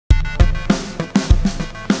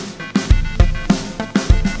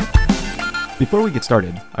Before we get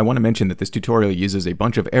started, I want to mention that this tutorial uses a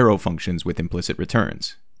bunch of arrow functions with implicit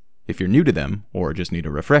returns. If you're new to them, or just need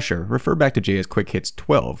a refresher, refer back to JS Quick Hits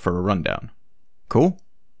 12 for a rundown. Cool?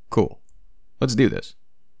 Cool. Let's do this.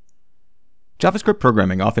 JavaScript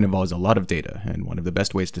programming often involves a lot of data, and one of the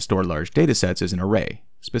best ways to store large datasets is an array,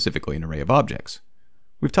 specifically an array of objects.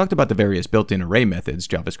 We've talked about the various built-in array methods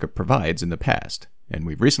JavaScript provides in the past, and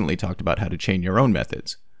we've recently talked about how to chain your own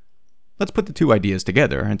methods. Let's put the two ideas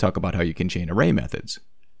together and talk about how you can chain array methods.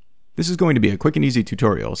 This is going to be a quick and easy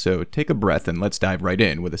tutorial, so take a breath and let's dive right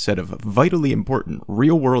in with a set of vitally important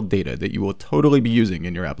real-world data that you will totally be using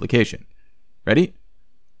in your application. Ready?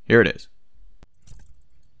 Here it is.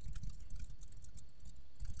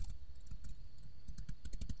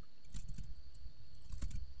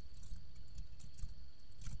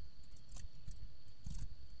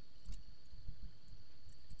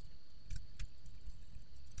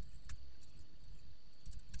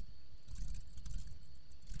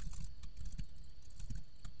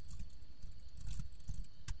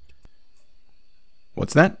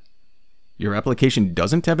 What's that? Your application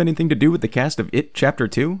doesn't have anything to do with the cast of It Chapter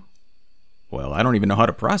 2? Well, I don't even know how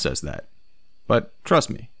to process that. But trust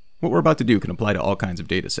me, what we're about to do can apply to all kinds of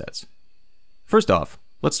datasets. First off,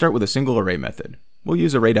 let's start with a single array method. We'll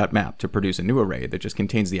use array.map to produce a new array that just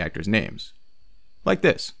contains the actors' names. Like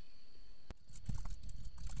this.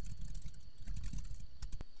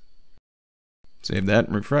 Save that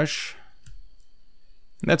and refresh.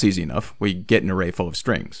 That's easy enough. We get an array full of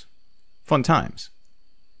strings. Fun times.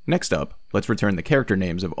 Next up, let's return the character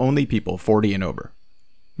names of only people 40 and over.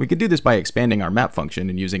 We could do this by expanding our map function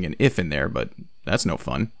and using an if in there, but that's no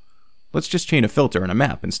fun. Let's just chain a filter and a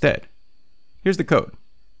map instead. Here's the code.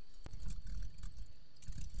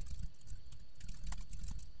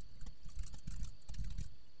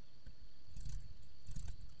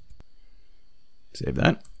 Save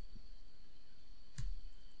that.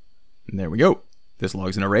 And there we go. This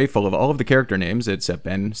logs an array full of all of the character names except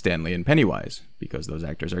Ben, Stanley, and Pennywise, because those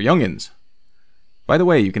actors are youngins. By the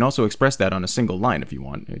way, you can also express that on a single line if you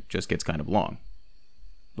want. It just gets kind of long.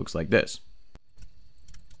 Looks like this.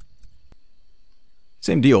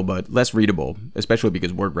 Same deal, but less readable, especially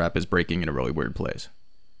because word wrap is breaking in a really weird place.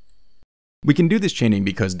 We can do this chaining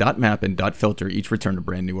because .map and .filter each return a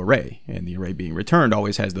brand new array, and the array being returned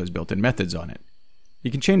always has those built-in methods on it.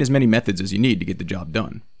 You can chain as many methods as you need to get the job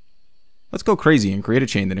done. Let's go crazy and create a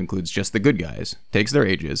chain that includes just the good guys, takes their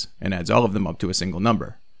ages, and adds all of them up to a single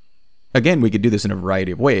number. Again, we could do this in a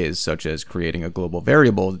variety of ways, such as creating a global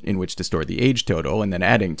variable in which to store the age total and then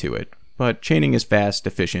adding to it, but chaining is fast,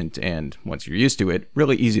 efficient, and, once you're used to it,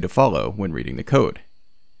 really easy to follow when reading the code.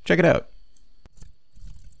 Check it out.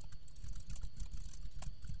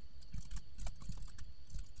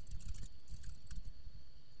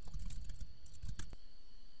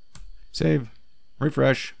 Save,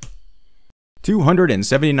 refresh.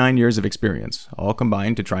 279 years of experience, all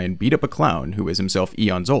combined to try and beat up a clown who is himself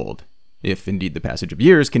eons old, if indeed the passage of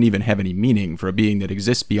years can even have any meaning for a being that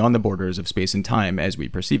exists beyond the borders of space and time as we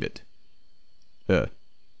perceive it.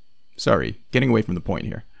 Sorry, getting away from the point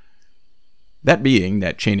here. That being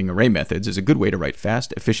that chaining array methods is a good way to write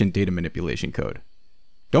fast, efficient data manipulation code.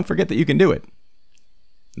 Don't forget that you can do it.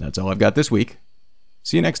 That's all I've got this week.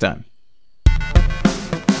 See you next time.